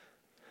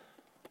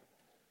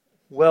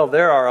Well,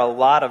 there are a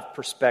lot of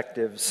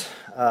perspectives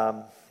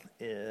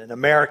in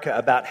America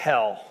about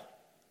hell,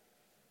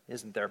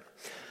 isn't there?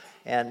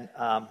 And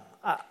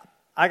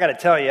I got to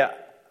tell you,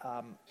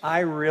 I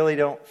really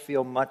don't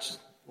feel much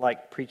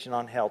like preaching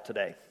on hell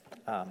today.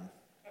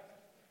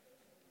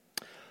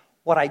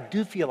 What I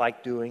do feel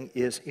like doing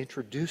is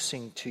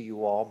introducing to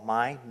you all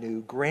my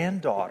new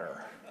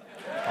granddaughter.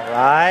 All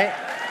right?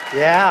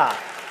 Yeah.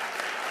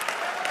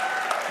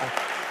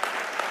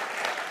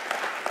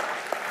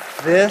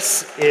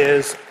 This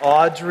is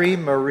Audrey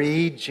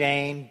Marie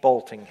Jane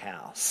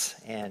Boltinghouse,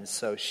 and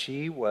so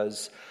she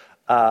was.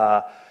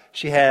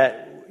 She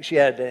had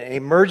an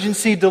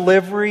emergency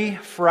delivery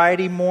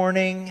Friday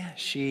morning.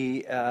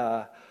 She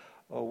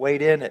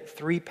weighed in at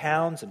 3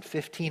 pounds and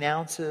 15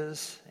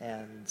 ounces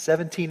and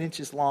 17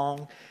 inches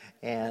long,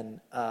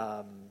 and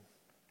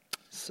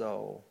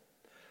so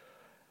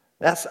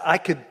that's I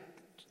could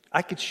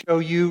show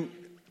you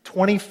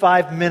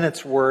 25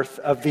 minutes worth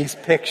of these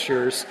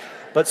pictures.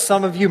 But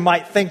some of you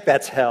might think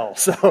that's hell.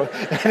 So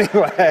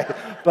anyway,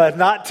 but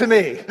not to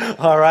me,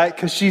 all right?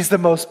 Because she's the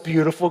most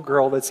beautiful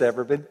girl that's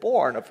ever been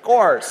born, of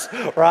course,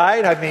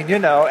 right? I mean,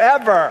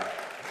 ever.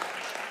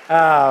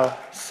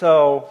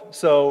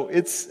 So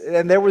it's,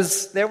 and there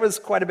was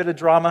quite a bit of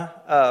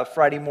drama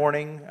Friday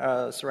morning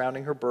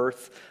surrounding her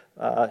birth.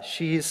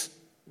 She's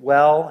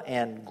well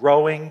and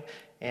growing,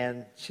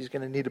 and she's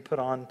going to need to put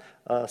on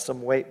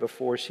some weight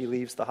before she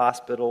leaves the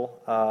hospital.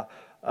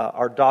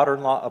 Our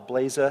daughter-in-law,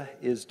 Ablaza,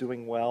 is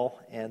doing well,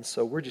 and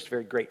so we're just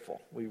very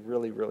grateful. We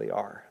really, really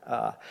are.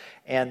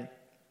 And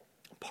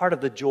part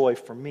of the joy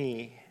for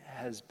me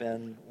has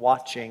been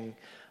watching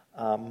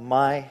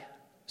my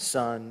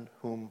son,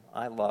 whom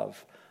I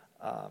love,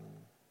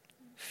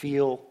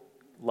 feel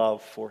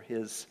love for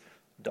his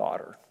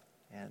daughter.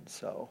 And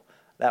so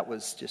that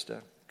was just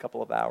a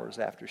couple of hours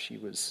after she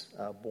was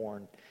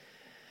born.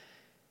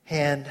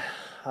 And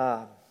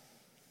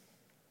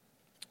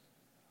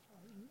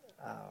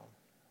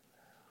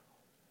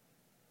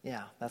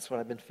yeah, that's what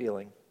I've been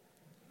feeling.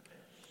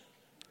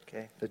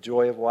 Okay, the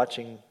joy of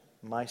watching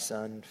my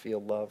son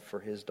feel love for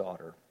his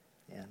daughter,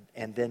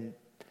 and then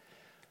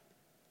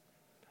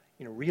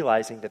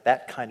realizing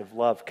that kind of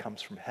love comes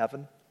from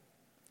heaven,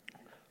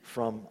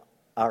 from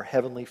our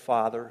heavenly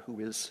Father, who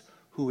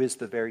is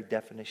the very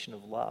definition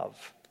of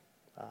love.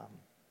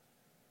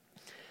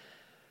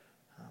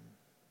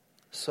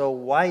 So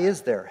why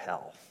is there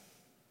hell?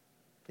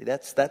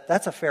 That's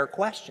a fair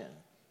question.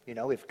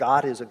 If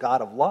God is a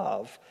God of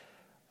love,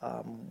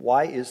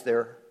 why is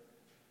there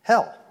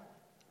hell?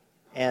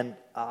 And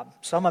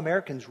some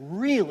Americans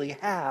really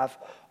have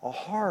a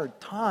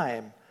hard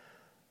time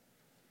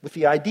with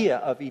the idea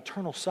of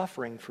eternal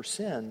suffering for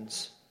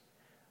sins.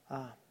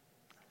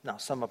 Now,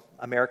 some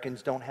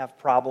Americans don't have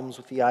problems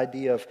with the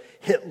idea of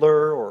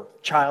Hitler or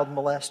child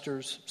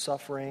molesters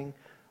suffering,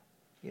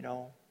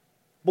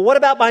 But what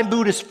about my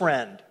Buddhist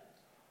friend?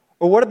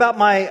 Or what about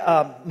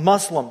my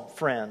Muslim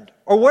friend?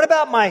 Or what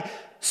about my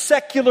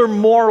secular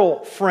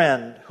moral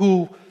friend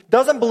who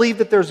doesn't believe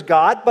that there's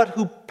God, but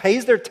who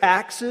pays their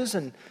taxes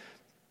and,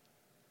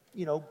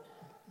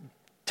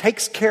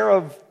 takes care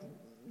of,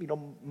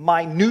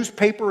 my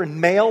newspaper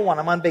and mail when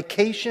I'm on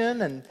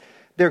vacation, and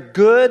they're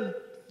good,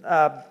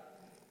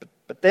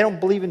 but they don't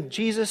believe in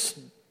Jesus?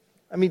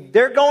 I mean,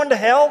 they're going to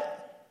hell?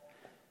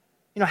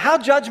 How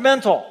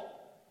judgmental?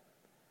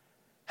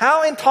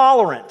 How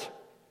intolerant?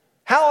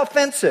 How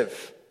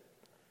offensive?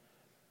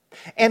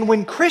 And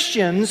when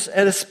Christians,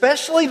 and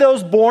especially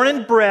those born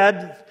and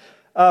bred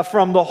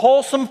from the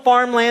wholesome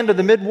farmland of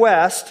the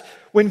Midwest,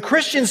 when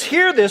Christians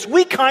hear this,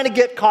 we kind of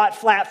get caught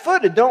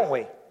flat-footed, don't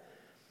we?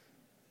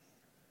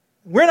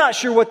 We're not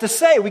sure what to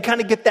say. We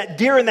kind of get that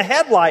deer in the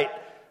headlight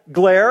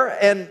glare,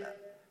 and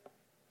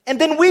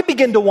then we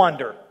begin to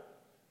wonder,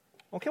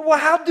 okay, well,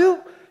 how do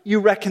you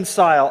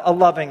reconcile a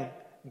loving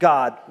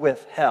God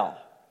with hell?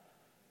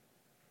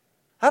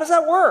 How does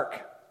that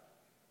work?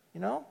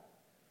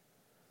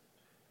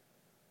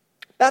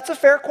 That's a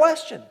fair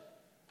question.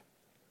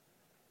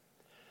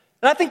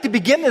 And I think to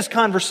begin this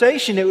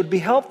conversation, it would be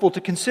helpful to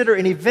consider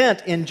an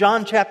event in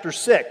John chapter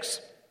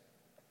 6,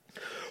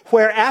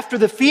 where after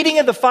the feeding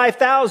of the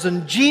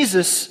 5,000,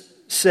 Jesus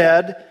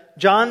said,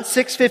 John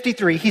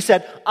 6:53, he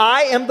said,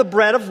 "I am the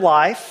bread of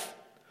life.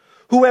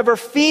 Whoever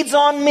feeds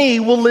on me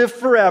will live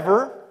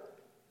forever."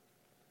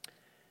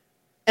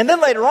 And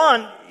then later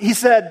on, he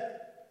said,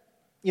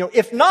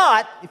 if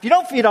you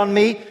don't feed on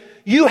me,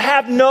 you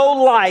have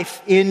no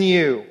life in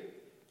you.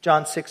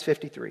 John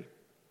 6:53.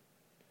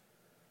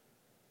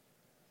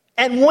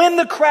 And when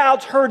the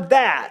crowds heard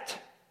that,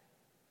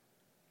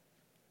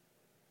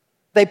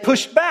 they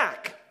pushed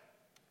back.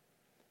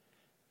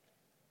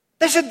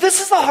 They said, "This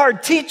is a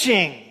hard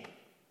teaching.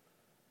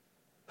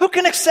 Who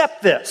can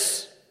accept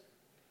this?"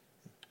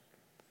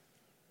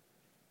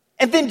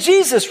 And then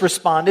Jesus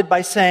responded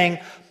by saying,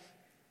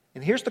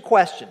 and here's the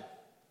question,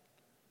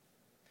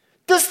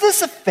 does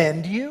this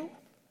offend you?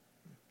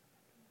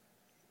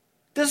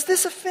 Does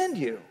this offend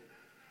you?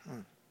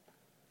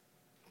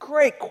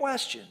 Great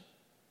question.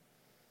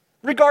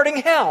 Regarding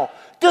hell,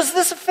 does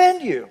this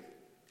offend you?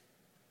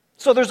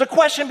 So there's a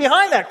question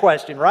behind that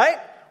question, right?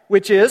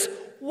 Which is,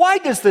 why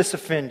does this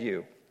offend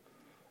you?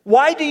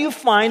 Why do you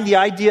find the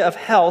idea of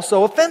hell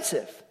so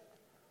offensive?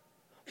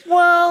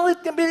 Well,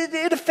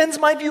 it offends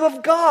my view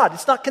of God.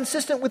 It's not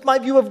consistent with my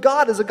view of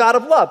God as a God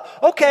of love.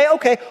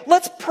 Okay,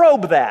 let's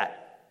probe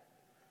that.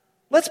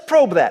 Let's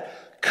probe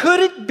that.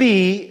 Could it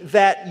be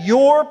that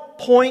your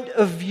point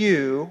of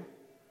view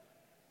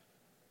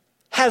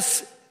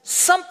has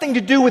something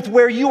to do with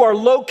where you are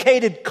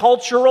located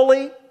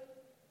culturally?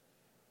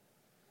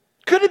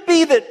 Could it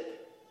be that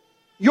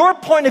your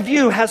point of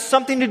view has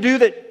something to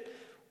do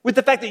with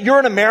the fact that you're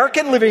an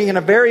American living in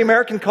a very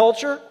American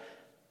culture?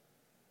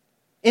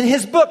 In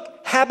his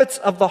book, Habits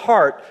of the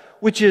Heart,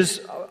 which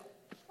is,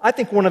 I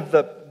think, one of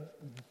the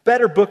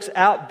better books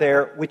out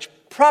there, which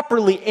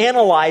properly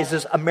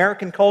analyzes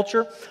American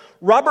culture,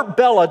 Robert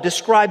Bellah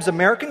describes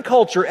American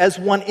culture as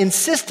one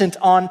insistent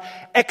on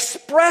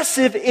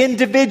expressive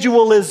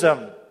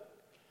individualism.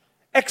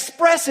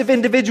 Expressive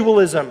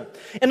individualism.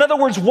 In other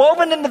words,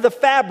 woven into the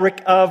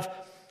fabric of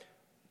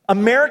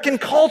American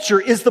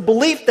culture is the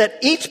belief that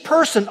each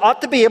person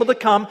ought to be able to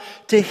come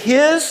to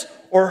his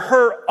or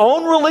her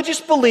own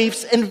religious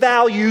beliefs and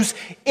values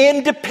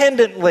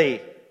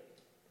independently.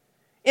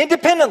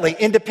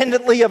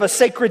 Independently of a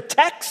sacred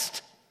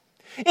text,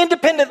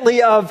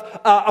 independently of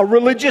a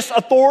religious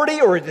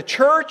authority or the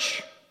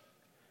church,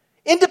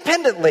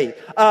 independently.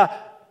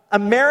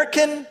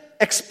 American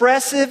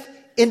expressive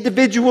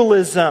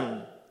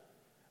individualism,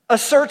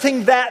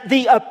 asserting that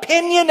the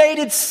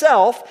opinionated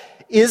self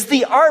is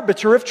the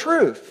arbiter of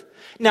truth.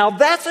 Now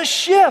that's a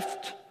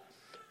shift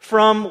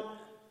from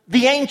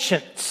the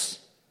ancients.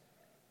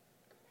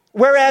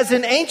 Whereas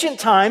in ancient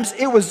times,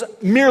 it was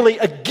merely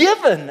a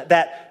given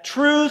that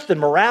truth and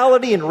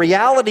morality and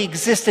reality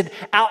existed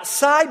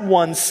outside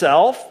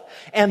oneself,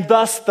 and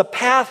thus the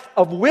path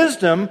of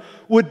wisdom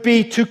would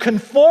be to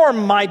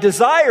conform my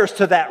desires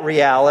to that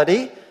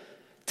reality.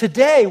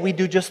 Today, we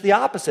do just the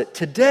opposite.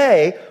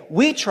 Today,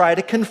 we try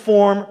to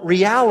conform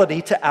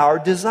reality to our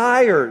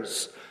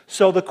desires.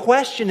 So the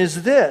question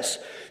is this: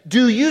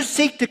 do you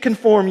seek to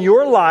conform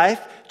your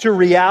life to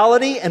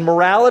reality and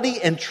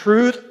morality and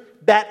truth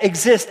that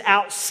exist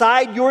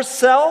outside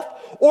yourself?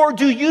 Or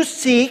do you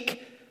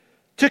seek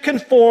to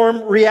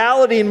conform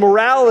reality and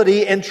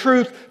morality and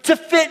truth to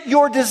fit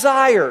your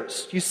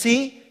desires? You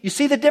see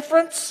the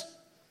difference?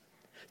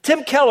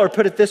 Tim Keller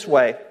put it this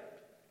way: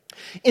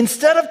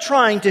 instead of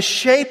trying to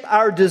shape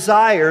our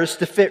desires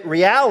to fit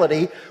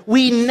reality,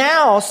 we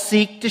now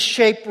seek to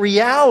shape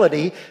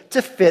reality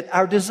to fit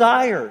our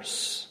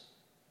desires.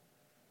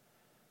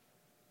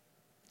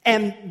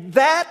 And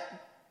that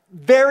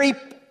very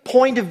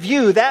point of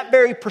view, that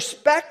very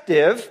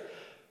perspective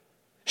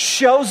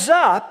shows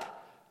up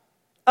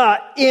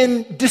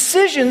in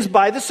decisions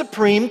by the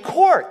Supreme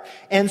Court.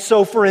 And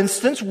so, for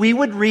instance, we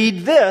would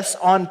read this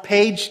on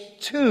page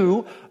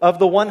 2 of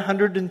the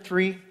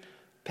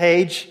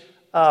 103-page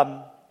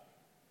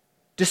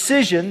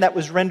decision that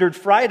was rendered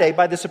Friday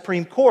by the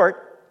Supreme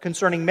Court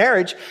concerning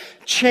marriage.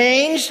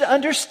 Changed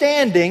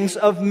understandings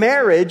of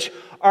marriage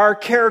are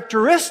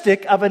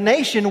characteristic of a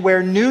nation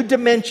where new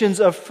dimensions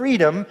of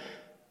freedom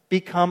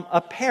become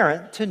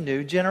apparent to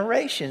new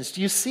generations.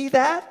 Do you see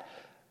that?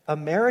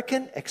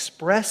 American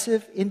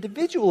expressive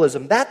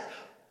individualism. That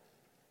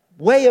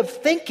way of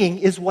thinking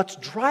is what's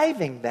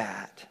driving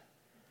that.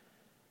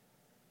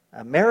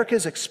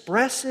 America's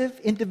expressive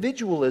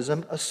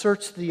individualism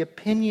asserts the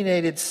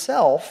opinionated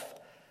self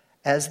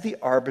as the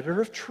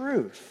arbiter of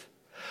truth.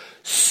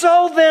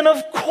 So then,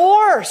 of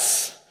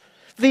course,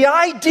 the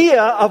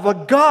idea of a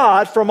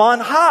God from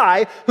on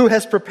high who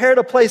has prepared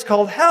a place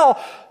called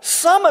hell,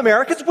 some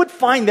Americans would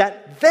find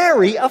that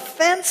very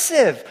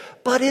offensive.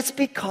 But it's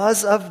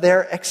because of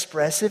their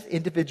expressive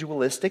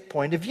individualistic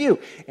point of view.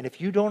 And if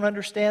you don't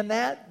understand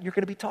that, you're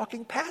going to be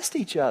talking past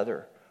each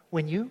other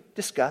when you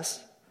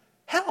discuss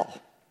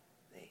hell.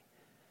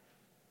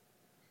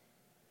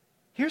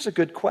 Here's a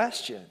good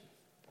question.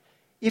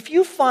 If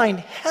you find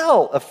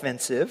hell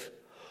offensive,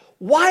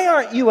 why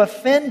aren't you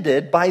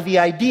offended by the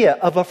idea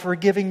of a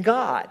forgiving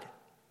God?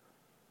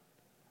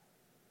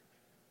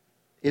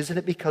 Isn't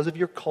it because of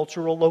your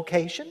cultural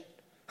location?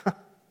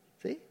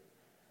 See?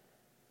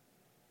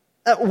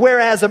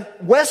 Whereas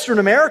Western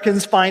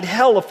Americans find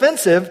hell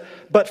offensive,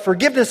 but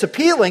forgiveness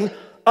appealing,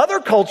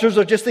 other cultures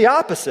are just the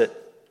opposite.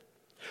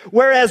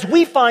 Whereas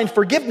we find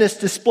forgiveness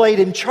displayed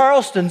in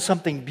Charleston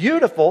something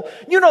beautiful,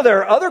 there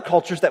are other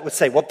cultures that would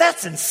say, well,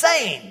 that's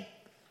insane.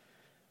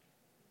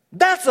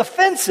 That's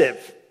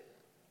offensive.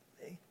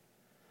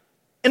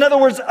 In other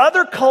words,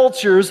 other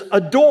cultures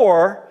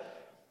adore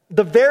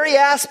the very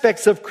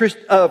aspects of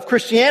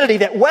Christianity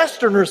that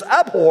Westerners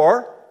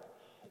abhor,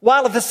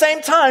 while at the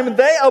same time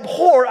they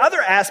abhor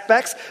other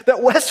aspects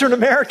that Western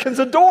Americans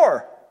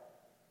adore.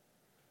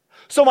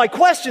 So my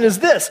question is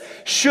this: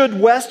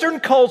 should Western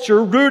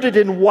culture rooted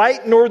in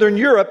white Northern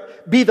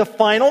Europe be the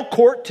final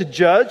court to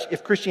judge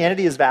if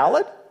Christianity is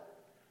valid?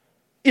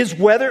 Is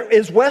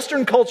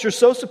Western culture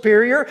so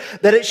superior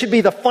that it should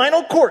be the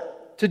final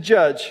court to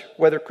judge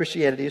whether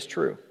Christianity is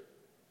true?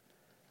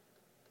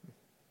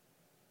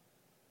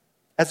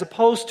 As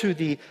opposed to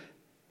the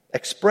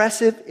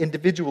expressive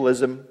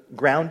individualism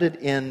grounded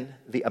in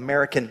the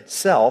American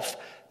self,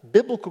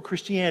 biblical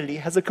Christianity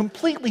has a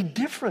completely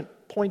different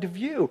point of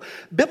view.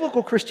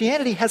 Biblical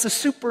Christianity has a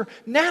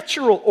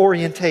supernatural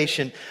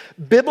orientation.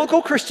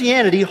 Biblical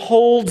Christianity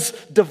holds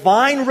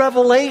divine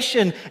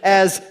revelation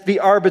as the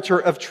arbiter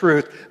of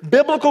truth.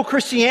 Biblical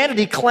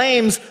Christianity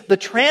claims the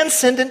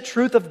transcendent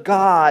truth of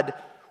God,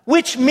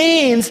 which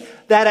means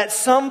that at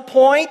some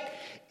point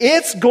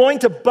it's going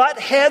to butt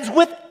heads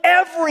with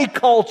every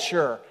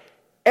culture.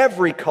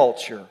 Every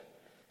culture.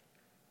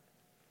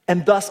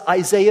 And thus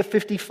Isaiah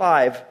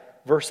 55,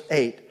 verse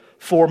 8,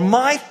 "For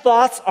my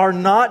thoughts are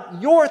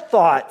not your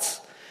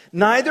thoughts,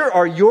 neither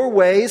are your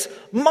ways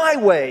my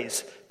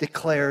ways,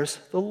 declares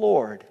the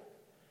Lord."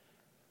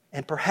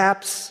 And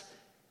perhaps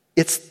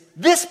it's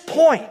this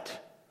point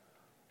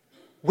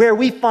where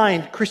we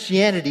find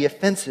Christianity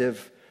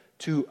offensive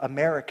to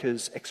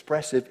America's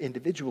expressive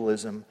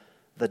individualism,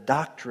 the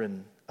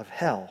doctrine of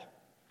hell.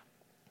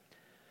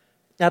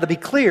 Now, to be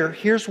clear,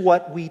 here's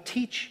what we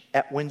teach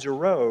at Windsor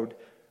Road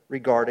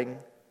regarding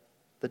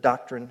the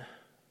doctrine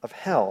of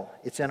hell.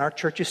 It's in our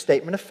church's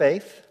statement of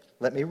faith.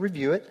 Let me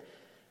review it.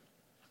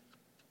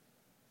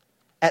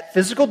 At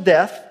physical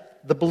death,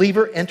 the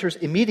believer enters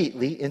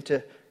immediately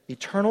into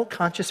eternal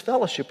conscious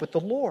fellowship with the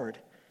Lord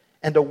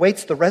and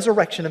awaits the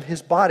resurrection of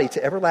his body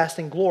to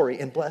everlasting glory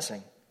and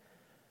blessing.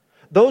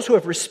 Those who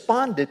have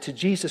responded to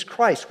Jesus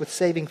Christ with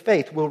saving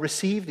faith will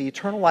receive the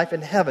eternal life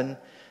in heaven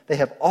they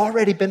have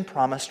already been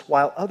promised,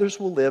 while others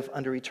will live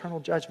under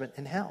eternal judgment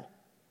in hell.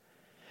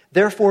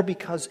 Therefore,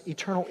 because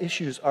eternal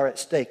issues are at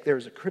stake, there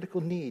is a critical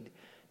need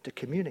to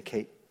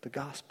communicate the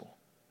gospel.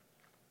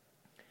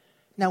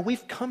 Now,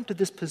 we've come to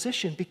this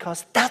position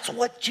because that's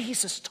what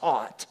Jesus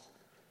taught.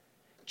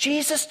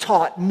 Jesus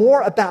taught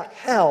more about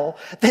hell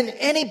than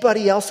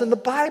anybody else in the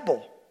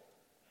Bible.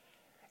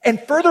 And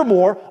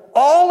furthermore,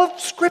 all of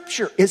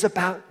Scripture is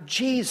about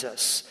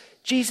Jesus.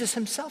 Jesus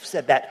himself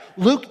said that.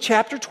 Luke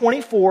chapter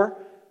 24,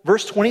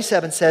 verse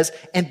 27 says,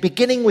 "And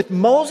beginning with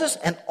Moses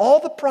and all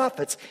the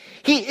prophets,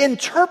 he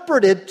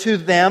interpreted to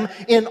them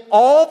in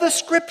all the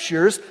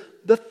Scriptures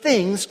the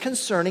things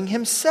concerning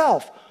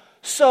himself."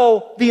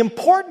 So the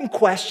important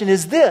question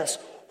is this: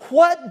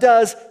 what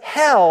does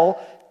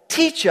hell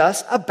teach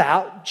us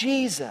about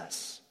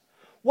Jesus?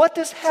 What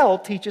does hell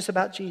teach us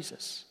about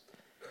Jesus?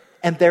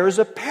 And there is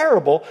a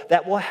parable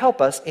that will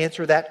help us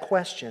answer that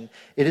question.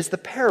 It is the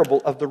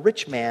parable of the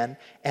rich man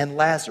and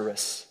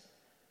Lazarus,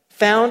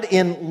 found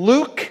in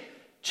Luke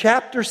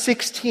chapter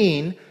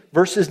 16,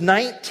 verses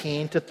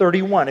 19 to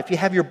 31. If you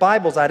have your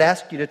Bibles, I'd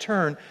ask you to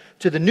turn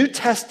to the New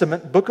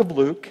Testament book of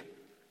Luke,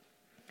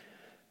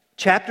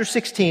 chapter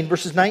 16,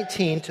 verses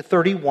 19 to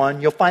 31.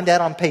 You'll find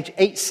that on page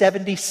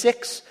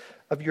 876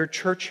 of your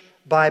church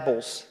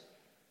Bibles.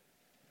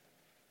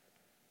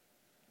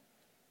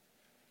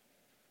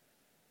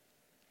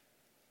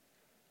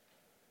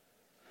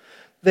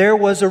 "There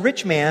was a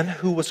rich man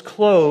who was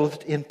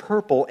clothed in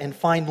purple and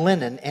fine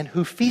linen, and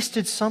who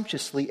feasted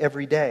sumptuously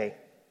every day.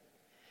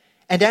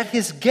 And at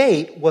his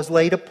gate was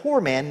laid a poor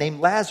man named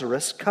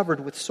Lazarus,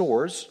 covered with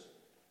sores,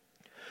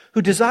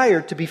 who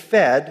desired to be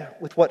fed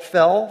with what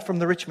fell from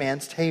the rich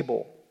man's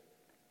table.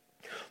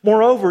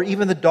 Moreover,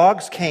 even the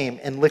dogs came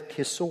and licked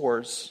his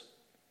sores.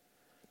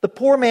 The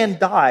poor man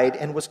died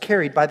and was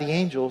carried by the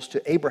angels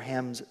to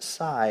Abraham's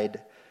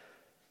side.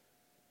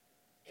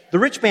 The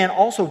rich man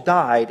also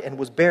died and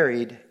was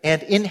buried,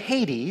 and in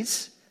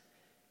Hades,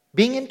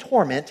 being in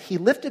torment, he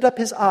lifted up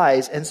his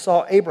eyes and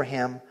saw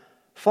Abraham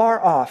far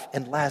off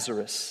and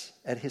Lazarus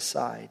at his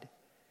side.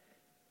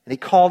 And he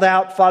called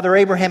out, 'Father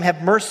Abraham,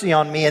 have mercy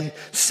on me, and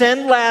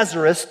send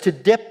Lazarus to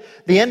dip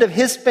the end of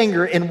his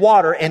finger in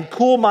water and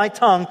cool my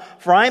tongue,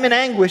 for I am in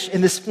anguish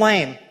in this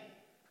flame.'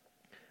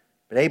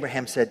 But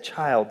Abraham said,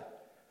 'Child,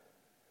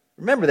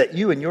 remember that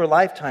you in your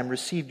lifetime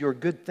received your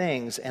good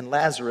things, and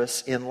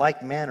Lazarus in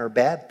like manner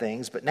bad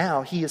things, but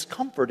now he is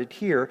comforted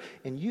here,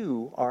 and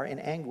you are in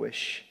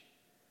anguish.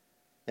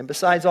 And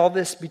besides all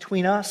this,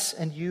 between us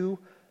and you,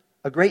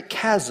 a great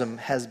chasm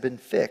has been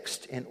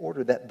fixed, in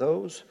order that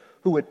those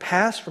who would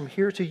pass from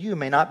here to you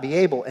may not be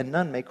able, and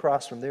none may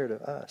cross from there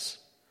to us.'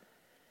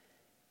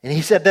 And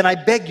he said, 'Then I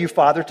beg you,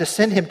 Father, to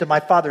send him to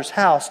my father's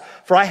house,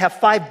 for I have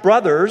 5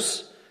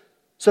 brothers,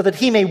 so that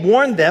he may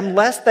warn them,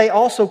 lest they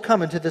also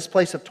come into this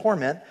place of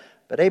torment.'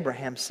 But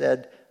Abraham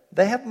said,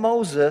 'They have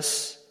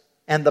Moses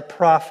and the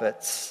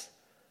prophets.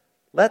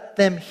 Let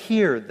them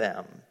hear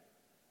them.'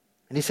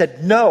 And he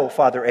said, 'No,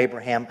 Father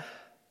Abraham,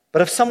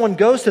 but if someone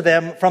goes to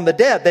them from the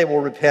dead, they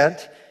will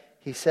repent.'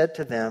 He said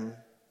to them,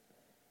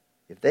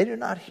 'If they do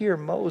not hear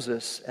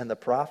Moses and the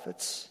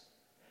prophets,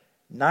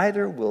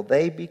 neither will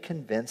they be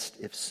convinced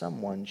if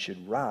someone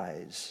should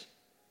rise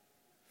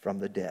from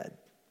the dead.'"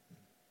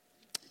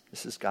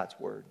 This is God's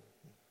word.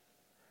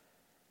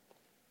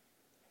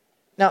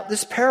 Now,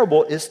 this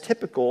parable is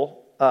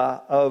typical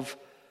of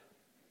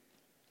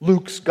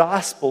Luke's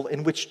gospel,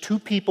 in which 2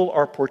 people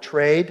are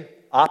portrayed,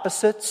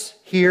 opposites.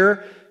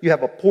 Here, you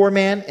have a poor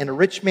man and a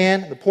rich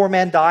man. The poor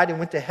man died and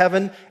went to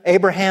heaven,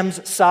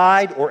 Abraham's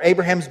side or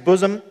Abraham's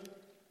bosom.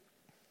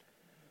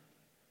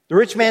 The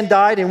rich man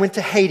died and went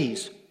to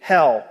Hades,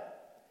 hell.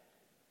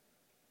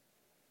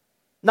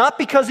 Not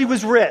because he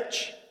was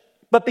rich,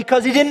 but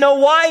because he didn't know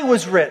why he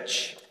was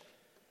rich.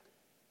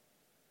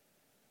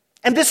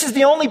 And this is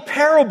the only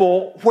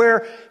parable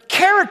where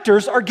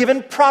characters are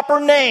given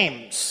proper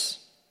names.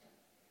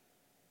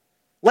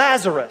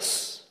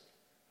 Lazarus,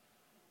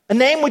 a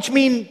name which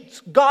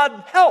means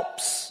God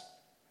helps.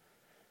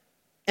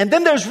 And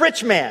then there's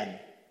rich man.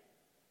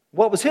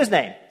 What was his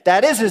name?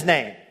 That is his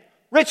name.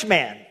 Rich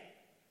man.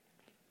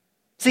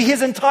 See,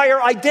 his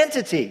entire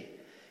identity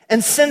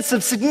and sense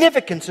of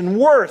significance and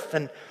worth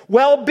and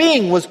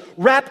well-being was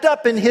wrapped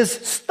up in his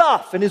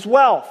stuff and his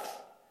wealth.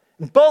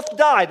 Both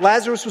died.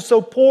 Lazarus was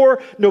so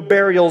poor, no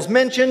burials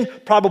mentioned,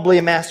 probably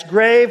a mass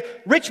grave.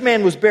 Rich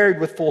man was buried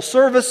with full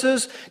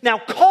services. Now,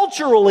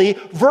 culturally,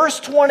 verse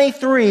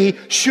 23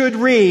 should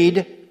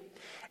read,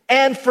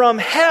 and from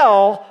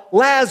hell,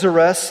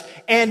 Lazarus,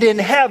 and in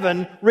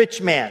heaven,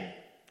 rich man.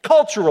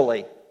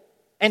 Culturally.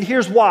 And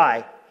here's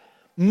why.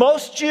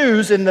 Most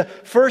Jews in the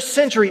first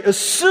century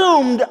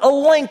assumed a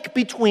link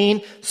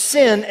between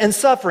sin and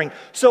suffering.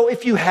 So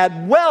if you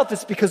had wealth,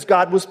 it's because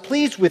God was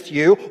pleased with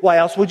you. Why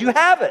else would you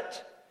have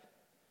it?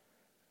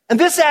 And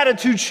this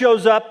attitude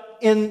shows up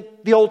in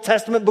the Old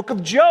Testament book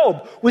of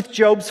Job with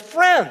Job's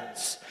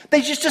friends.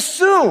 They just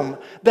assume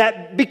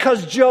that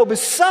because Job is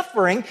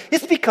suffering,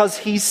 it's because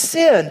he's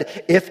sinned.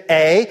 If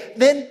A,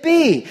 then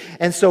B.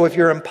 And so if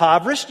you're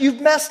impoverished, you've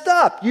messed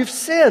up. You've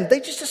sinned. They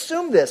just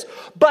assume this.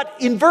 But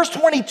in verse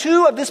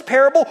 22 of this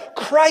parable,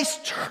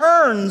 Christ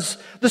turns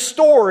the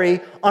story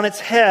on its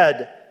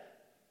head.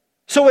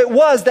 So it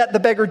was that the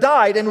beggar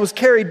died and was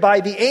carried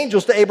by the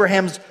angels to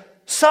Abraham's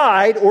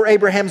side, or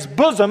Abraham's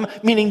bosom,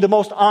 meaning the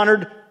most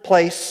honored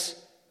place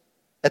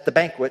at the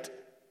banquet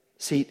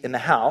seat in the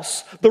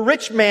house. The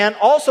rich man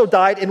also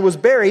died and was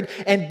buried,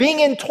 and being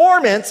in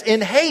torments in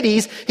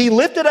Hades, he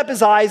lifted up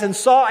his eyes and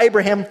saw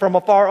Abraham from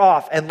afar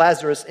off and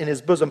Lazarus in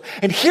his bosom.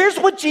 And here's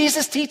what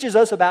Jesus teaches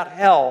us about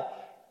hell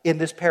in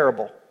this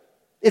parable.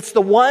 It's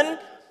the one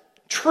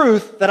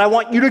truth that I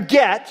want you to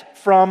get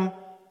from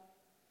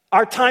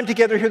our time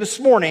together here this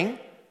morning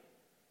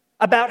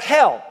about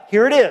hell.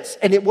 Here it is.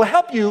 And it will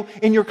help you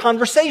in your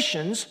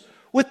conversations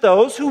with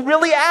those who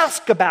really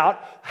ask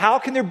about how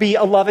can there be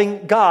a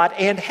loving God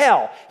and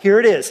hell. Here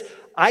it is.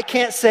 I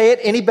can't say it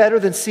any better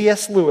than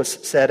C.S. Lewis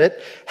said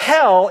it.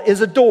 Hell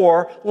is a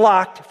door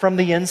locked from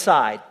the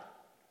inside.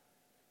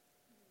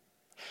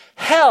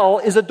 Hell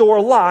is a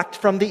door locked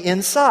from the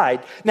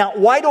inside. Now,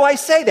 why do I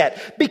say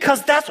that?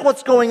 Because that's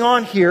what's going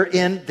on here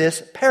in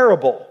this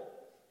parable.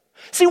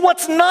 See,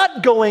 what's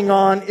not going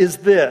on is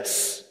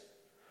this.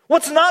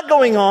 What's not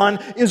going on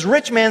is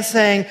rich man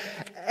saying,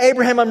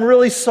 Abraham, I'm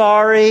really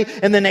sorry.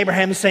 And then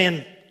Abraham is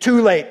saying,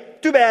 too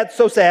late, too bad,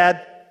 so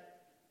sad.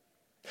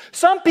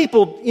 Some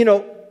people,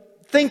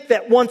 think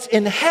that once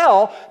in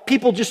hell,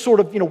 people just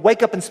sort of,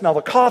 wake up and smell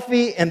the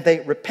coffee and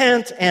they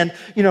repent and,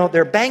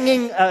 they're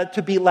banging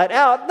to be let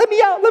out. Let me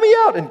out, let me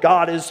out. And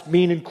God is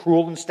mean and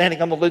cruel and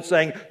standing on the lid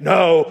saying,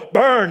 no,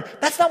 burn.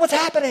 That's not what's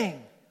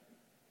happening.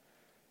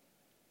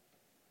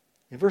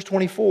 In verse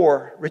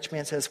 24, rich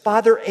man says,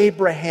 Father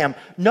Abraham.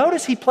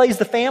 Notice he plays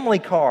the family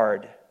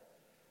card.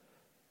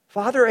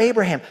 Father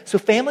Abraham. So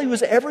family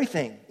was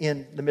everything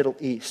in the Middle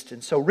East.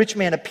 And so rich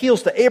man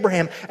appeals to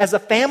Abraham as a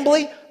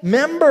family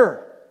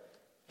member.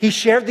 He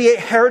shared the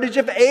heritage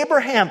of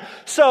Abraham.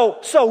 So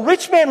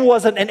rich man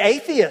wasn't an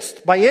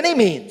atheist by any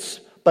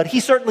means, but he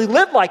certainly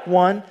lived like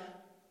one.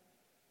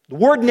 The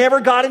word never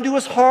got into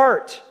his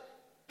heart.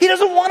 He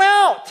doesn't want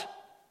out.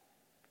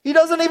 He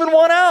doesn't even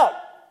want out.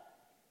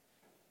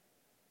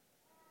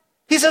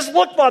 He says,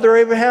 look, Father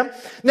Abraham,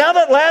 now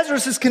that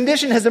Lazarus'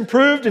 condition has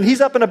improved and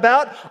he's up and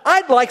about,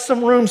 I'd like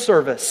some room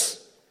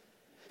service.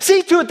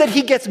 See to it that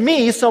he gets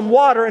me some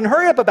water and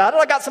hurry up about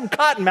it. I got some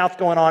cotton mouth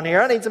going on here.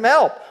 I need some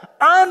help.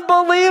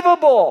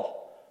 Unbelievable.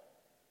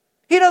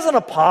 He doesn't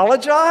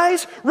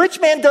apologize. Rich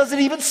man doesn't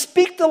even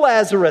speak to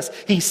Lazarus.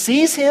 He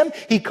sees him.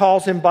 He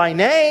calls him by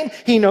name.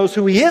 He knows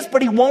who he is,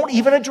 but he won't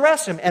even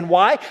address him. And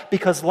why?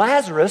 Because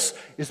Lazarus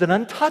is an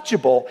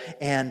untouchable.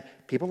 And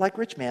people like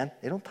rich man,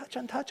 they don't touch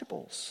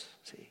untouchables.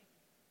 See,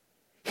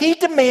 he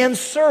demands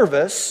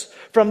service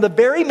from the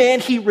very man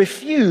he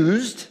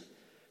refused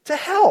to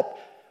help.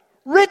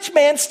 Rich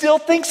man still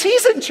thinks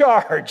he's in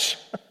charge.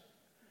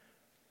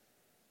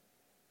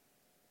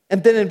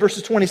 And then in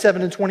verses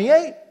 27 and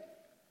 28,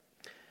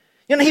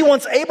 he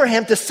wants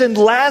Abraham to send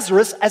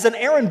Lazarus as an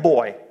errand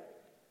boy.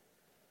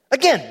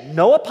 Again,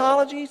 no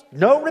apologies,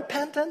 no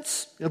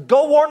repentance.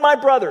 Go warn my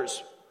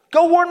brothers.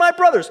 Go warn my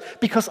brothers.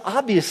 Because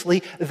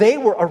obviously they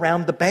were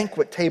around the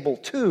banquet table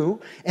too.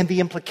 And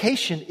the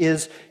implication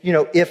is,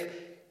 if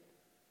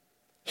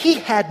he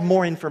had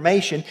more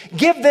information,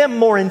 give them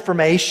more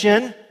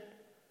information.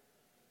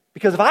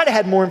 Because if I'd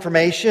had more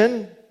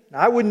information,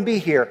 I wouldn't be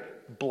here.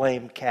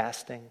 Blame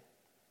casting.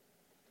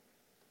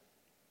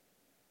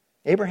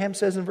 Abraham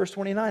says in verse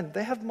 29,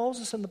 they have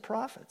Moses and the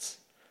prophets.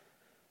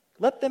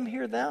 Let them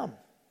hear them.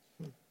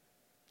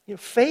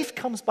 Faith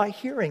comes by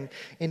hearing,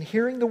 and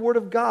hearing the Word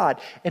of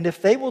God. And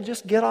if they will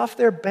just get off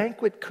their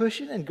banquet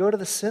cushion and go to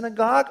the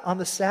synagogue on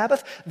the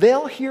Sabbath,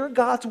 they'll hear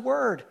God's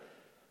Word.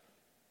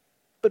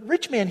 But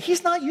rich man,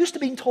 he's not used to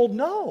being told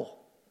no.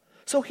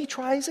 So he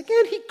tries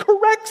again. He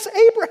corrects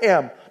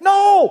Abraham.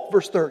 No,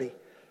 verse 30.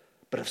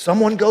 But if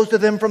someone goes to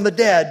them from the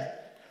dead,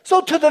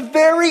 so to the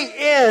very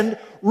end,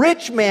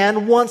 rich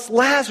man wants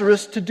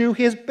Lazarus to do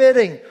his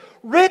bidding.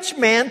 Rich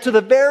man to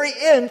the very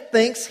end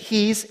thinks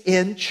he's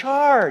in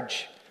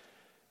charge.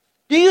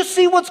 Do you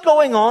see what's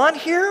going on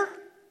here?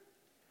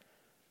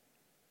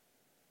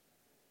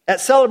 At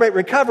Celebrate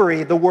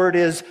Recovery, the word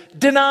is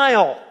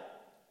denial.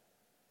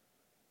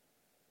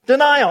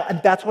 Denial.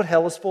 And that's what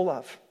hell is full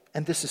of.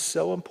 And this is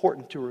so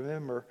important to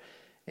remember.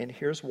 And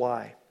here's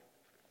why.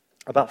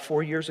 About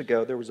 4 years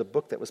ago, there was a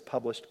book that was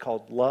published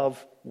called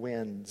Love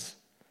Wins.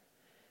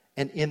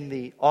 And in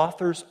the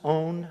author's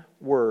own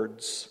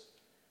words,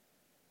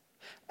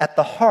 at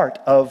the heart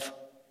of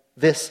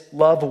this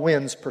love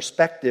wins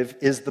perspective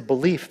is the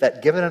belief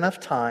that given enough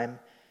time,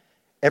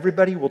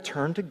 everybody will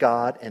turn to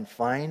God and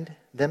find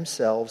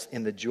themselves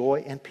in the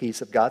joy and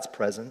peace of God's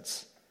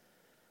presence.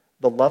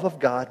 The love of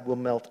God will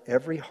melt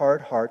every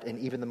hard heart, and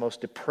even the most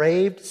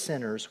depraved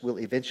sinners will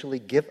eventually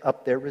give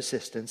up their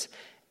resistance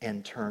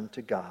and turn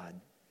to God.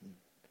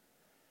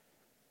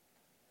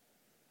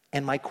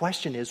 And my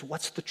question is,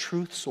 what's the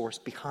truth source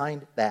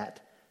behind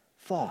that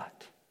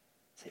thought?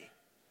 See,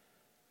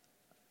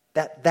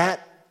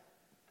 that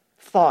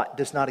thought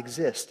does not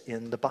exist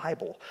in the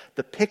Bible.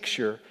 The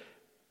picture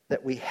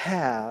that we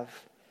have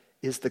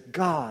is the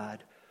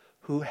God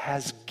who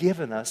has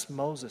given us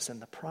Moses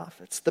and the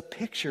prophets. The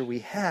picture we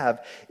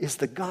have is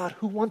the God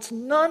who wants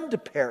none to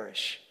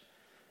perish.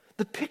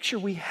 The picture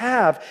we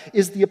have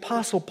is the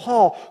Apostle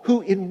Paul,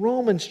 who in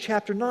Romans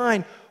chapter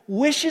 9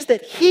 wishes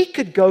that he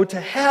could go to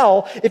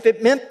hell if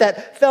it meant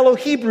that fellow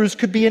Hebrews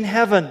could be in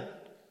heaven.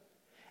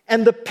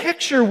 And the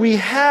picture we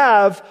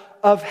have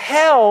of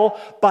hell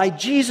by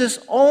Jesus'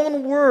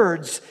 own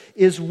words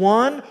is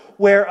one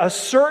where a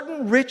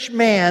certain rich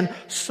man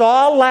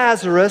saw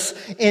Lazarus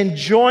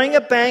enjoying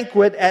a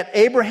banquet at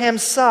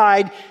Abraham's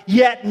side,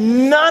 yet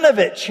none of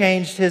it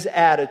changed his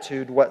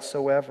attitude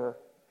whatsoever.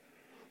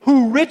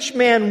 Who rich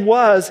man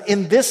was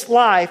in this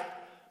life,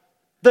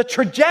 the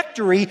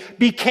trajectory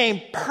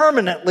became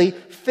permanently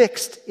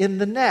fixed in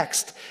the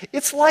next.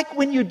 It's like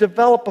when you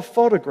develop a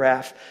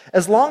photograph.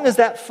 As long as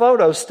that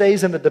photo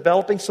stays in the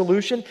developing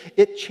solution,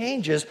 it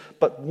changes.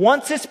 But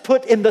once it's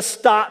put in the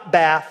stop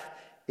bath,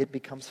 it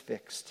becomes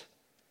fixed.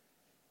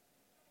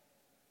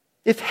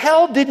 If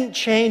hell didn't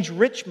change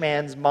rich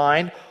man's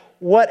mind,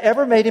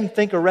 whatever made him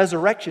think a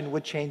resurrection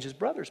would change his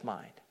brother's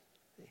mind.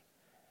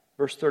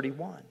 Verse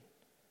 31.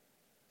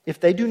 If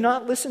they do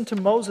not listen to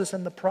Moses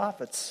and the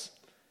prophets,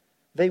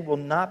 they will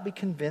not be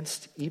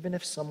convinced even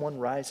if someone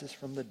rises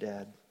from the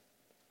dead.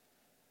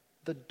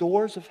 The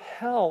doors of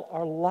hell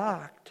are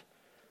locked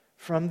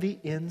from the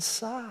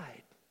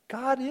inside.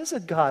 God is a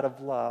God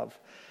of love.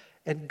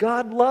 And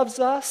God loves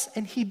us,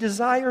 and He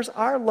desires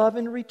our love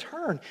in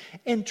return.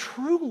 And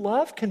true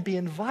love can be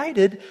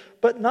invited,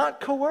 but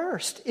not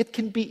coerced. It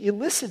can be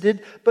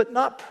elicited, but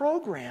not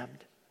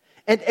programmed.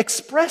 And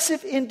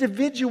expressive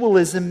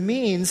individualism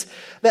means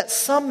that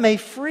some may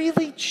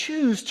freely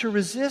choose to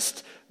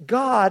resist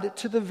God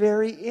to the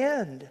very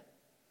end.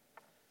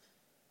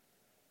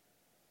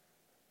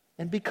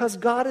 And because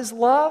God is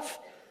love,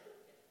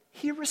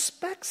 He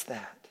respects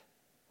that.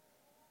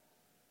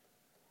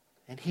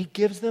 And He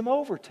gives them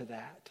over to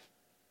that.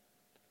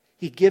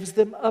 He gives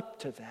them up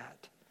to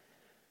that.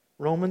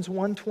 Romans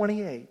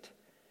 1:28.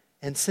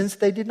 And since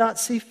they did not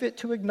see fit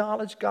to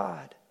acknowledge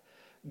God,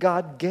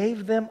 God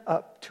gave them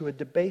up to a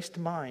debased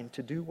mind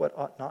to do what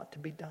ought not to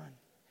be done.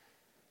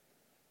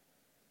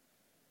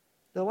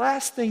 The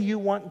last thing you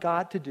want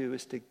God to do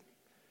is to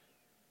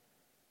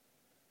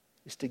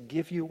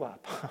give you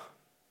up.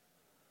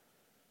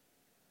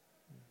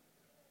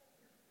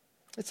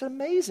 It's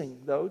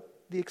amazing, though,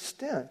 the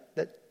extent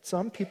that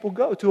some people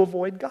go to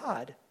avoid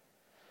God.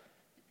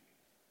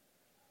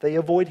 They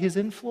avoid His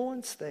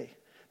influence.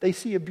 They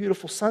see a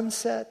beautiful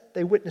sunset.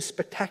 They witness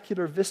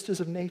spectacular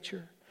vistas of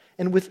nature.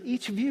 And with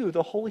each view,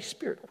 the Holy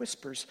Spirit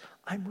whispers,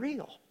 I'm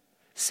real.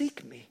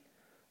 Seek me.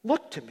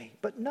 Look to me.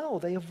 But no,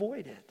 they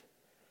avoid it.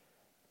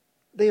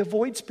 They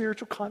avoid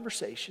spiritual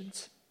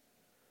conversations.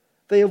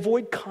 They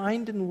avoid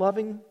kind and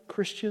loving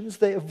Christians.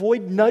 They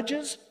avoid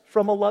nudges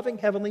from a loving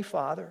Heavenly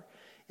Father.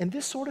 And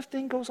this sort of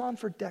thing goes on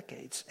for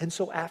decades. And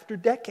so after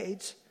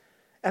decades,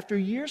 after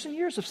years and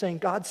years of saying,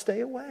 God, stay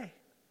away,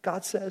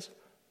 God says,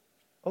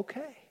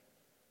 okay.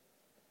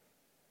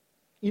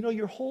 You know,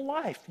 your whole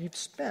life you've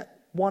spent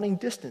wanting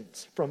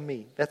distance from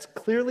me. That's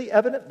clearly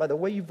evident by the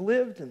way you've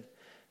lived and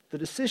the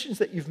decisions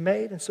that you've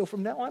made. And so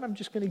from now on, I'm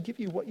just going to give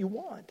you what you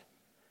want.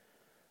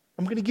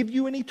 I'm going to give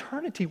you in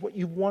eternity what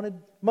you wanted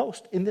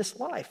most in this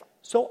life.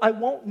 So I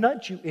won't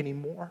nudge you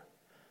anymore.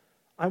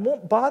 I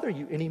won't bother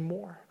you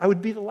anymore. I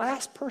would be the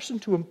last person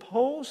to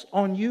impose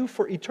on you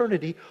for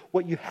eternity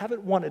what you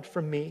haven't wanted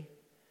from me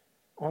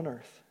on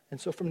earth. And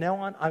so from now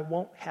on, I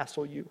won't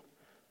hassle you.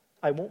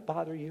 I won't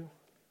bother you.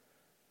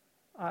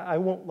 I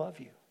won't love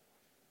you.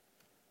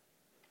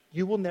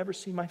 You will never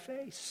see my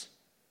face.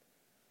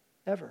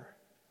 Ever.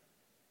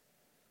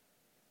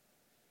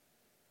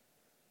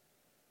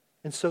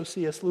 And so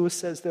C.S. Lewis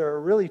says there are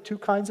really two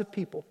kinds of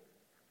people.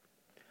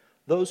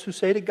 Those who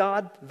say to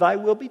God, thy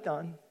will be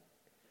done,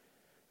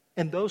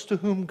 and those to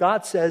whom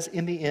God says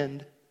in the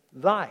end,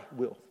 thy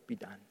will be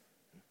done.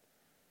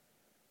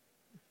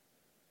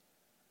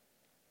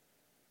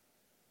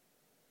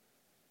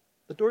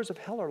 The doors of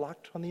hell are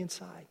locked on the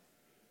inside.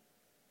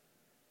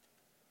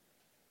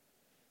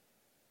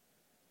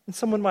 And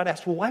someone might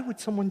ask, well, why would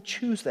someone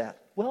choose that?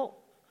 Well,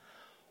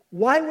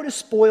 why would a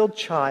spoiled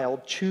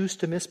child choose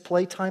to miss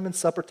playtime and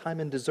supper time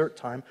and dessert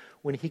time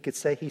when he could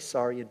say he's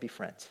sorry and be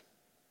friends?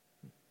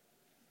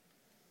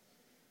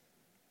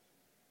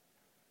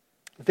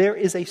 There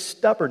is a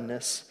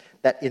stubbornness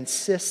that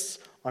insists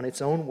on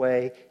its own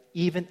way,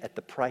 even at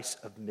the price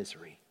of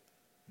misery.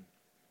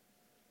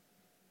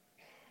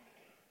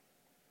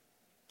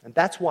 And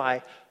that's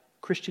why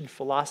Christian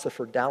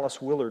philosopher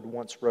Dallas Willard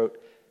once wrote,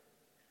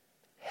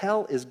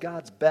 hell is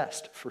God's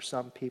best for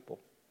some people.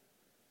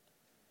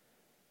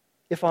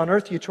 If on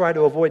earth you try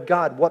to avoid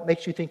God, what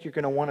makes you think you're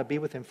going to want to be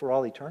with Him for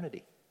all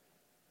eternity?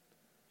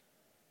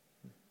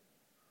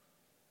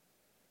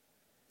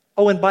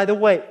 Oh, and by the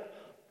way,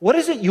 what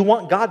is it you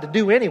want God to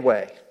do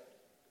anyway?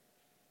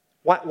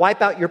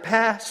 Wipe out your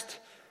past?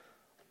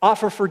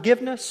 Offer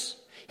forgiveness?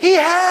 He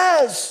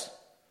has!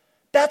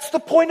 That's the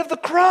point of the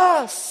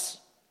cross.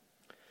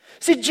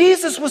 See,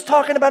 Jesus was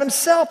talking about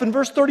Himself in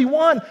verse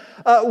 31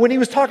 when He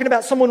was talking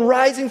about someone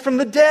rising from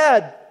the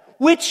dead,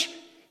 which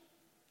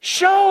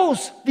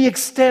shows the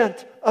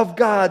extent of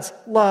God's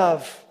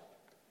love.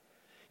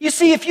 You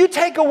see, if you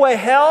take away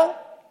hell,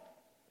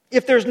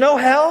 if there's no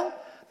hell,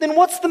 then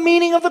what's the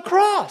meaning of the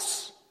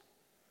cross?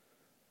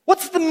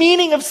 What's the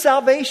meaning of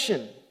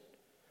salvation?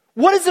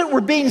 What is it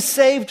we're being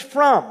saved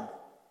from?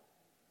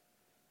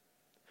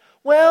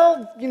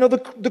 Well, you know,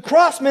 the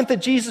cross meant that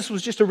Jesus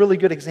was just a really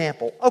good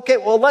example. Okay,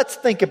 well, let's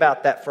think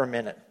about that for a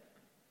minute.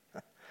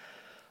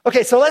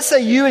 Okay, so let's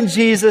say you and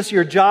Jesus,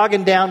 you're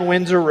jogging down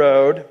Windsor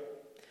Road.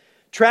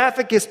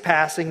 Traffic is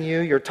passing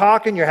you. You're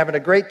talking. You're having a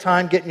great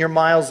time getting your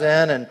miles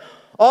in. And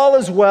all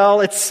is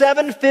well. It's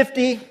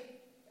 7:50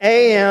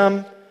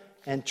 a.m.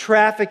 and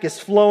traffic is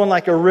flowing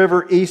like a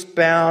river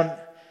eastbound.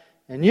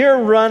 And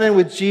you're running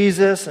with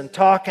Jesus and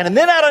talking. And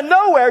then out of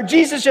nowhere,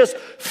 Jesus just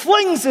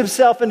flings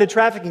Himself into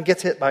traffic and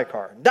gets hit by a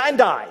car. And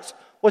dies.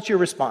 What's your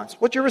response?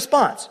 What's your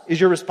response? Is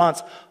your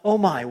response, oh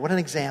my, what an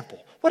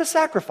example. What a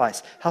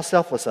sacrifice. How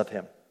selfless of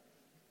Him.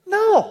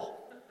 No.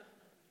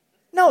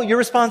 No, your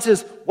response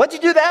is, what'd you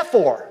do that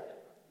for?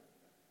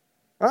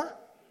 Huh?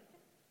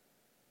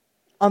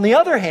 On the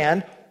other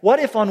hand, what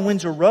if on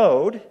Windsor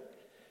Road,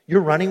 you're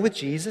running with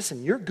Jesus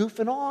and you're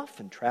goofing off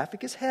and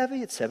traffic is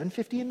heavy at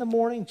 7:50 in the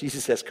morning?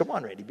 Jesus says, come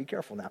on, Randy, be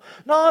careful now.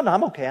 No,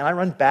 I'm okay. And I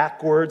run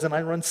backwards and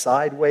I run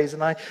sideways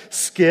and I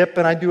skip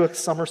and I do a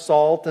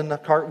somersault and a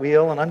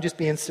cartwheel and I'm just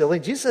being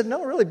silly. Jesus said,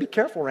 no, really, be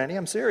careful, Randy.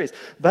 I'm serious.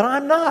 But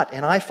I'm not.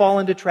 And I fall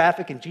into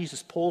traffic and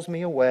Jesus pulls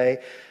me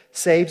away,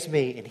 saves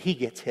me, and He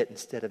gets hit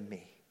instead of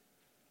me.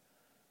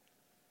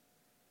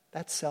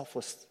 That's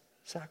selfless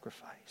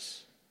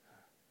sacrifice.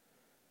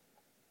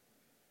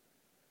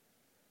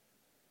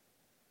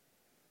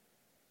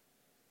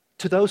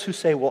 To those who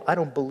say, well, I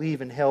don't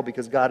believe in hell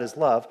because God is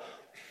love,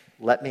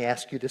 let me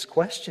ask you this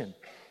question.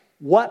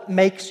 What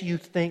makes you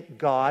think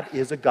God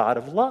is a God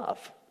of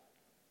love?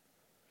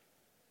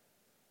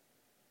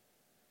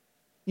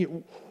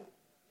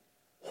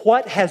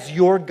 What has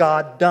your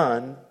God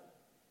done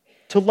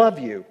to love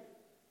you?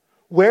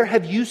 Where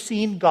have you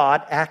seen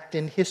God act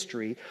in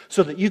history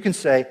so that you can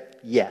say,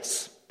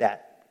 yes,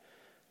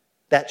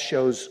 that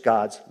shows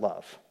God's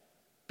love?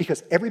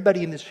 Because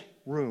everybody in this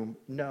room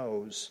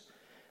knows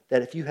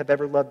that if you have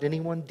ever loved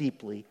anyone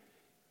deeply,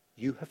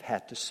 you have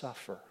had to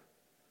suffer.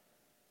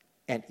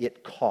 And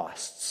it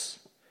costs.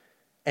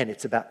 And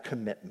it's about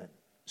commitment.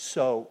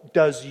 So,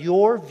 does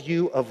your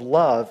view of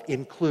love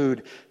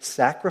include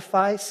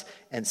sacrifice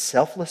and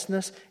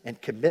selflessness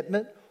and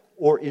commitment?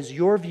 Or is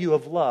your view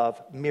of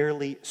love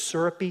merely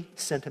syrupy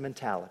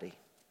sentimentality?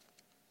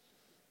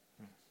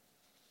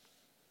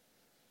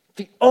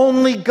 The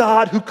only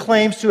God who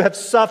claims to have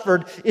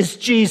suffered is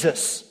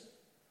Jesus.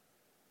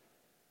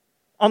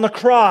 On the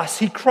cross,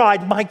 He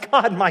cried, my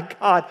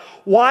God,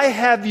 why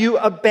have you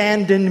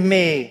abandoned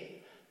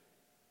me?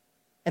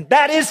 And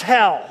that is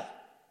hell.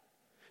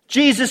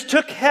 Jesus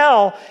took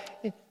hell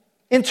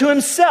into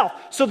Himself.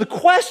 So the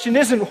question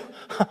isn't,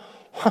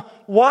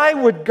 why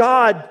would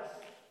God,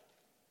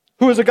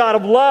 who is a God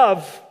of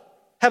love,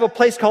 have a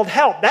place called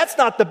hell? That's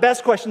not the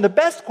best question. The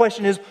best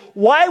question is,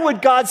 why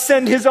would God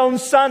send His own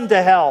Son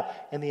to hell?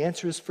 And the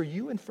answer is for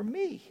you and for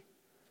me.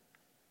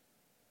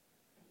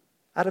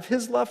 Out of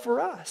His love for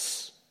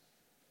us.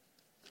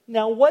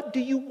 Now, what do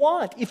you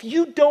want? If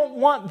you don't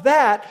want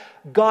that,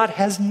 God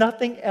has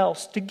nothing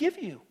else to give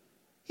you.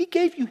 He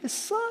gave you His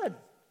Son.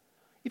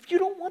 If you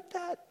don't want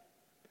that,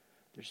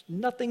 there's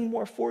nothing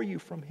more for you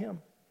from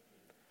Him.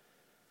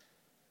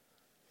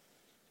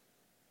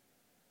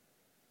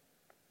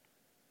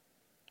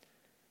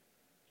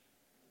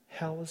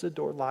 Hell is a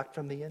door locked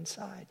from the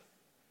inside.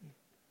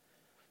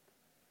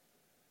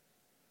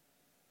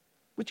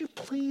 Would you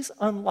please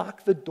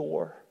unlock the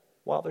door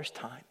while there's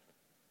time?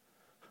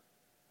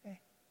 Okay.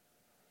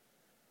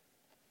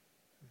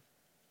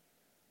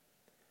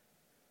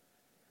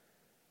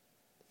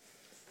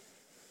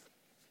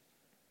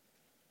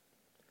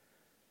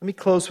 Let me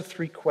close with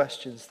 3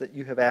 questions that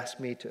you have asked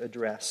me to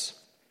address.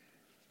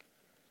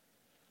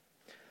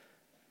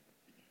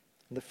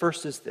 And the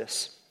first is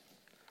this.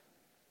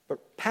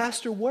 But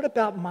Pastor, what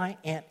about my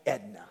Aunt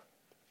Edna?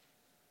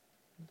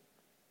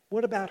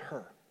 What about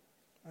her?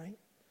 Right?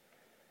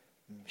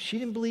 She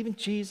didn't believe in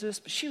Jesus,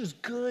 but she was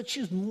good. She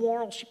was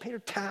moral. She paid her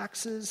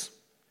taxes.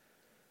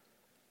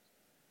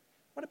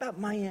 What about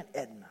my Aunt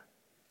Edna?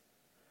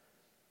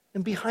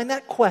 And behind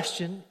that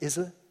question is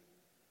a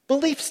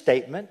belief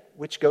statement,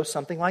 which goes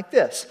something like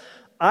this.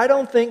 I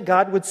don't think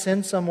God would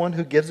send someone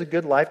who gives a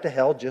good life to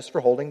hell just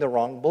for holding the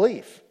wrong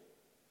belief.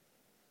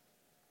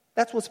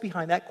 That's what's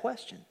behind that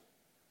question.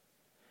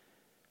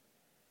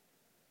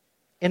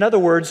 In other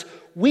words,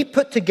 we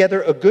put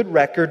together a good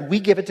record, we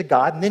give it to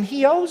God, and then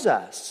He owes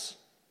us.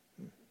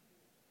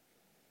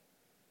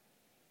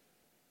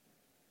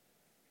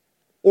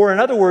 Or in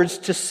other words,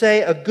 to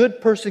say a good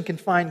person can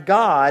find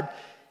God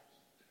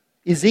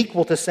is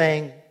equal to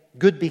saying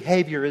good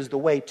behavior is the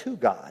way to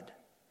God.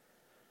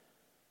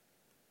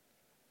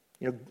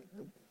 Well,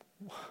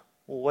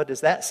 what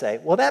does that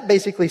say? Well, that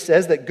basically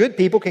says that good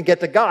people can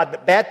get to God,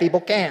 but bad people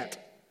can't.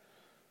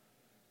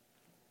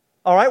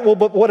 All right, well,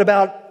 but what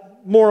about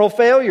moral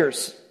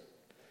failures?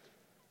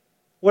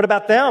 What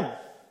about them?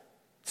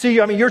 See,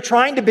 you're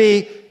trying to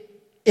be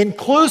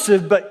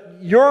inclusive, but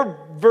your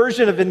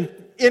version of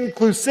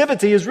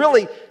inclusivity is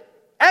really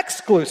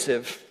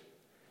exclusive.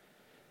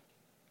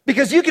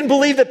 Because you can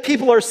believe that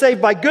people are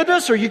saved by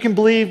goodness, or you can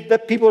believe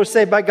that people are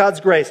saved by God's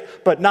grace,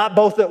 but not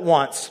both at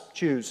once.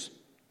 Choose.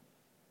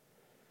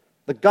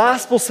 The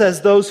gospel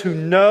says those who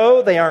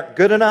know they aren't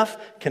good enough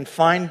can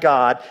find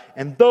God,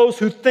 and those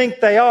who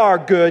think they are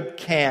good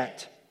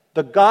can't.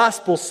 The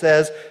gospel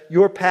says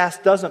your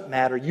past doesn't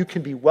matter. You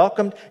can be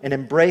welcomed and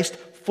embraced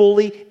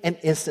fully and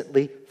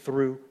instantly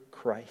through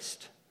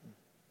Christ.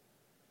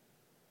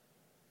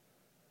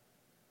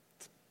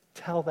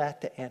 Tell that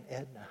to Aunt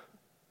Edna.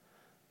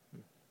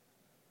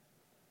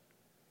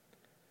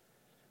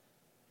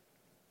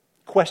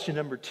 Question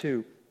number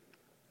 2.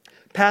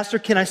 Pastor,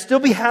 can I still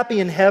be happy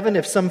in heaven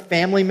if some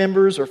family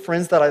members or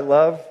friends that I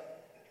love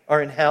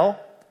are in hell?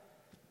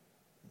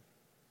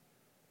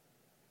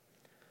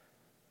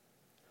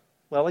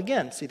 Well,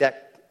 again, see,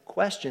 that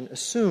question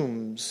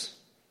assumes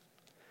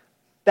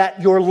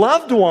that your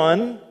loved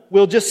one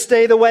will just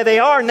stay the way they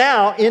are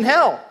now in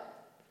hell.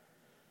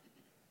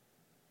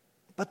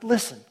 But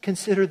listen,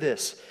 consider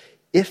this.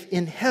 If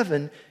in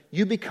heaven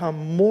you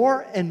become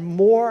more and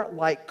more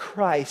like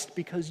Christ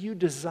because you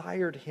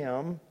desired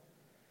Him,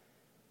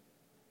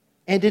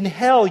 and in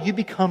hell you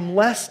become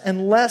less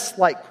and less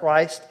like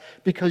Christ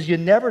because you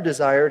never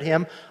desired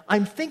Him,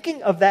 I'm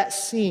thinking of that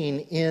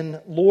scene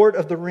in Lord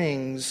of the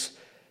Rings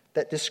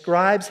that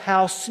describes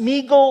how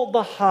Smeagol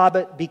the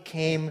Hobbit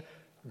became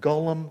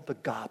Gollum the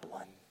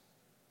Goblin.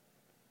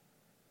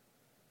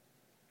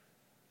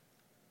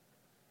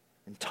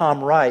 And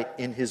Tom Wright,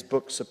 in his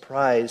book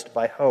Surprised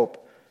by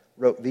Hope,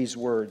 wrote these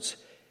words: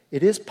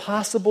 "It is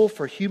possible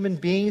for human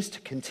beings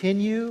to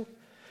continue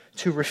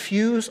to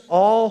refuse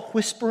all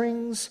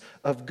whisperings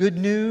of good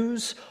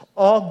news,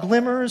 all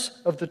glimmers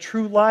of the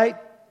true light,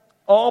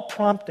 all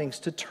promptings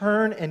to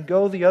turn and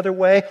go the other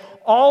way,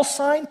 all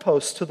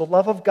signposts to the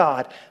love of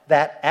God,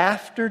 that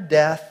after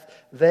death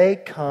they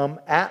come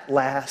at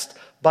last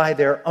by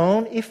their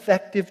own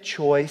effective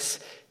choice,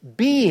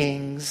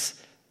 beings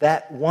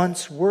that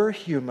once were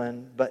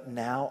human but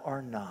now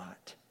are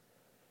not.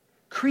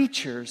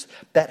 Creatures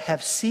that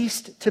have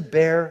ceased to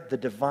bear the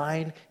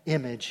divine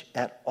image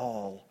at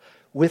all.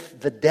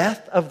 With the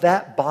death of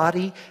that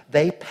body,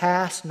 they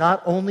pass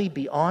not only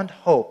beyond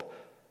hope,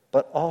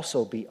 but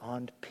also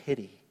beyond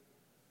pity.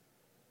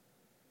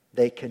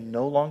 They can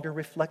no longer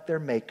reflect their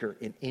Maker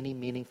in any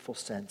meaningful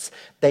sense.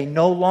 They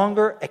no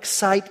longer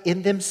excite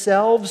in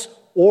themselves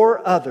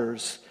or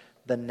others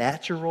the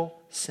natural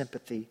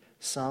sympathy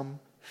some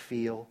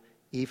feel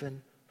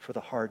even for the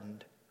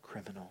hardened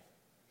criminal."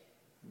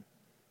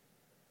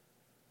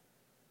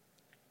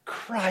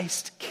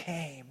 Christ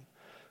came.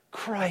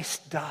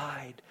 Christ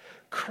died.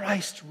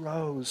 Christ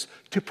rose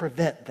to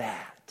prevent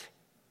that.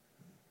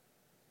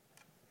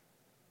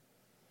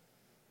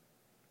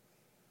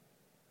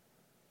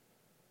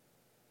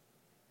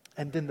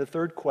 And then the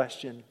third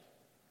question.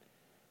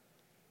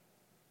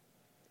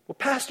 Well,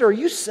 Pastor, are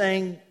you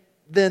saying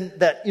then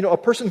that, a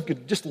person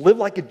could just live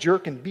like a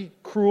jerk and be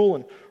cruel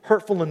and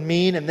hurtful and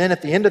mean, and then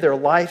at the end of their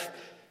life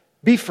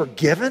be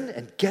forgiven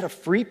and get a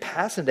free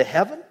pass into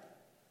heaven?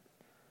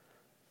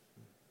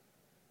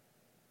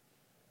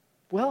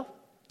 Well,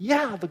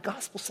 yeah, the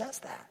gospel says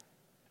that.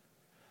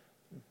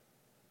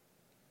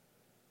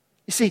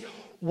 You see,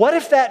 what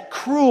if that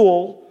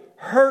cruel,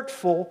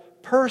 hurtful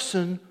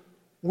person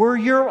were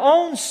your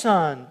own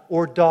son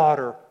or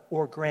daughter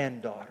or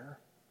granddaughter?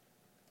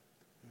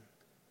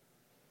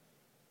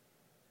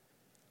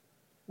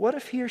 What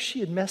if he or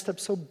she had messed up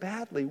so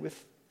badly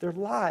with their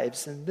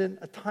lives, and then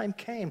a time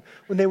came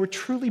when they were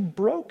truly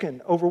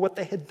broken over what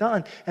they had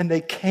done, and they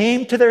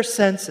came to their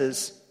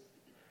senses?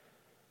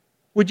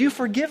 Would you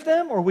forgive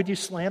them, or would you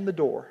slam the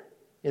door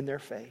in their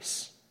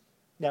face?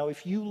 Now,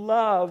 if you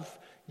love,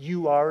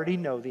 you already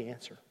know the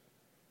answer.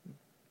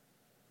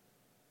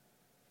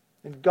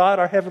 And God,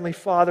 our Heavenly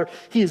Father,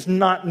 He is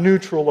not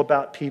neutral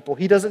about people.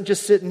 He doesn't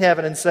just sit in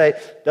heaven and say,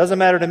 doesn't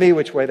matter to me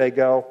which way they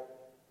go.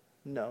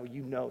 No,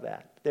 you know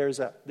that. There's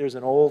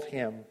an old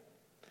hymn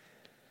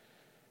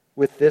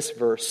with this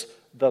verse: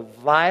 the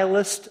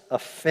vilest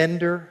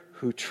offender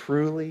who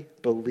truly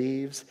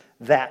believes,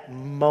 that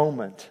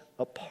moment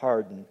a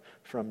pardon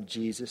from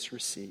Jesus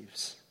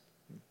receives.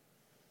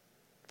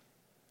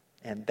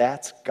 And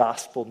that's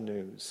gospel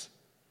news.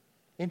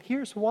 And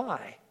here's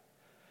why.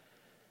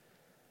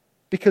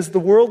 Because the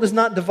world is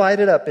not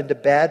divided up into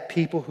bad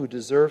people who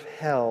deserve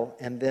hell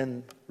and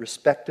then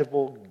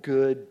respectable,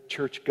 good,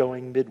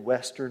 church-going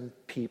Midwestern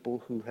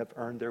people who have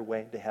earned their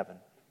way into heaven.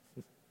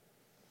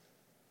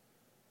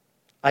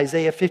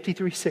 Isaiah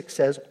 53:6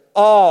 says,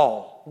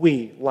 all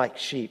we like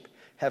sheep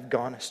have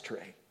gone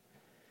astray.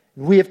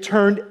 We have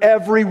turned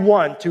every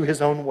one to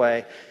his own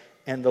way,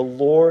 and the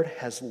Lord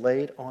has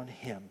laid on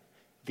him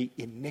the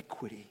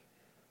iniquity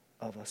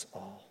of us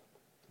all.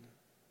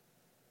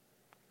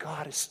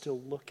 God is still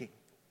looking.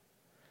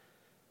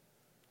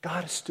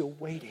 God is still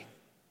waiting.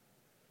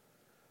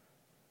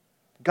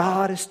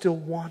 God is still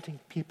wanting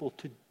people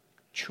to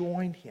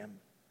join him.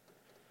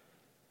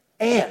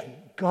 And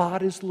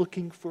God is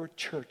looking for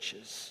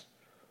churches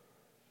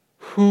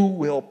who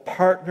will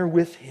partner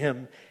with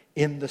him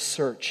in the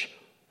search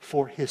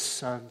for his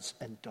sons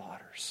and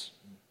daughters.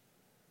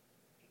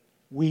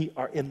 We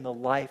are in the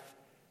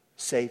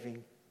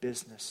life-saving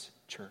business,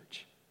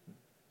 church.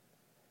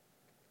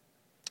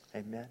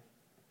 Amen.